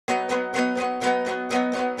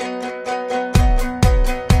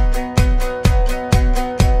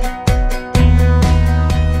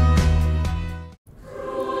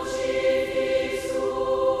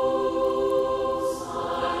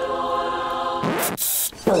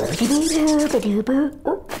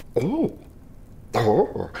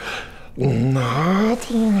Oh,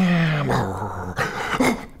 Nottingham.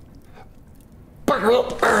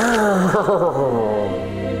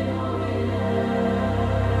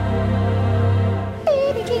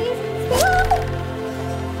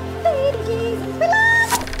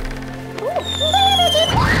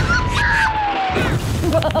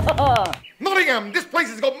 Nottingham, this place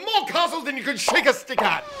has got more castles than you could shake a stick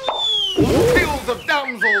at. Tales of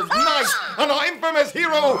damsels, knights, and our infamous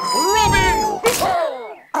hero, Robin!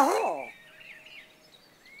 Oh.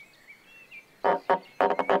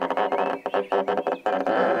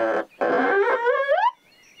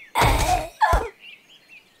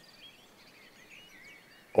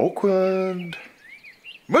 Awkward.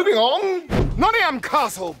 Moving on. Nottingham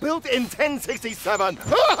Castle, built in 1067.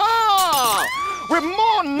 With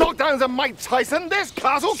more knockdowns than Mike Tyson, this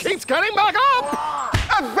castle keeps getting back up.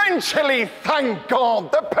 Eventually, thank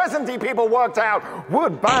God, the peasanty people worked out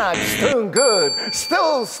wood bad, stone good,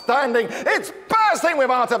 still standing. It's bursting with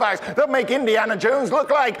artifacts that make Indiana Jones look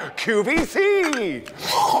like QVC.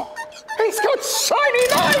 It's got shiny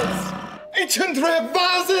knights, ancient red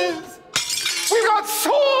vases. We've got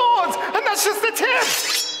swords, and that's just the tip.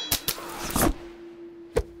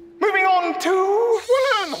 Moving on to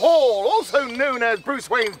Willen Hall, also known as Bruce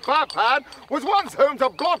Wayne's Batpad, was once home to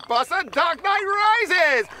blockbuster Dark Knight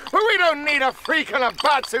Rises. But we don't need a freak in a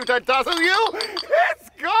batsuit to dazzle you. It's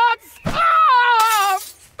got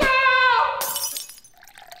stuff!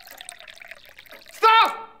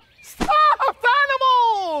 Stuffed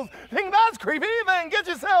animals! Think that's creepy? Then get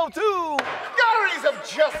yourself to Galleries of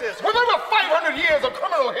Justice. With over 500 years of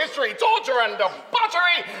criminal history, torture and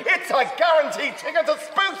debauchery, it's a guaranteed ticket to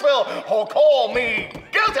Spooksville, or call me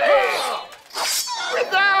guilty.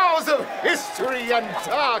 With hours of history and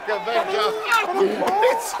dark adventure,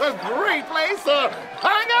 it's a great place to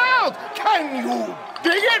hang out. Can you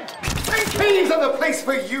dig it? Caves are the place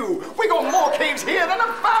for you. We got more caves here than a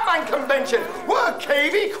Batman convention. We're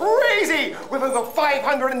cavey crazy. With over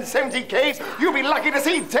 570 caves, you'll be lucky to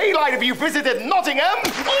see daylight if you visited Nottingham.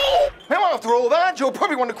 Now, after all that, you'll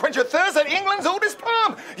probably want to quench your thirst at England's oldest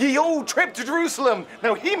pub, ye old trip to Jerusalem.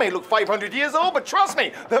 Now, he may look 500 years old, but trust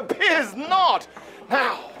me, the beer's not.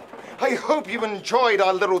 Now, I hope you've enjoyed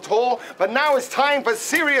our little tour, but now it's time for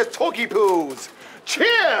serious talky poos.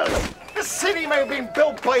 Cheers! The city may have been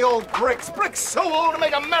built by old bricks. Bricks so old to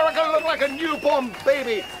make America look like a newborn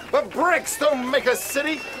baby. But bricks don't make a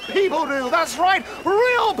city. People do. That's right.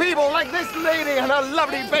 Real people like this lady and her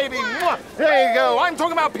lovely baby. Mwah. There you go. I'm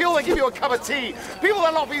talking about people that give you a cup of tea. People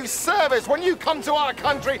that offer you service when you come to our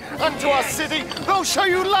country and to our city. They'll show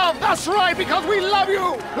you love. That's right, because we love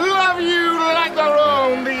you. Love you like their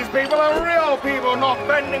own. These people are real people, not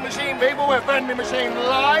vending machine people with vending machine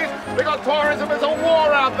lies. Because tourism is a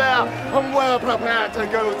war out there. And we're prepared to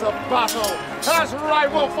go to battle. That's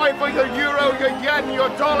right, we'll fight for your euro, your yen, your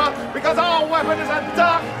dollar, because our weapon is a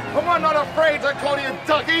duck, and we're not afraid to call you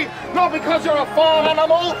ducky, not because you're a farm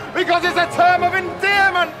animal, because it's a term of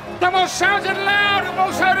endearment. Then we'll shout it loud, and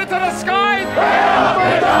we'll shout it to the skies.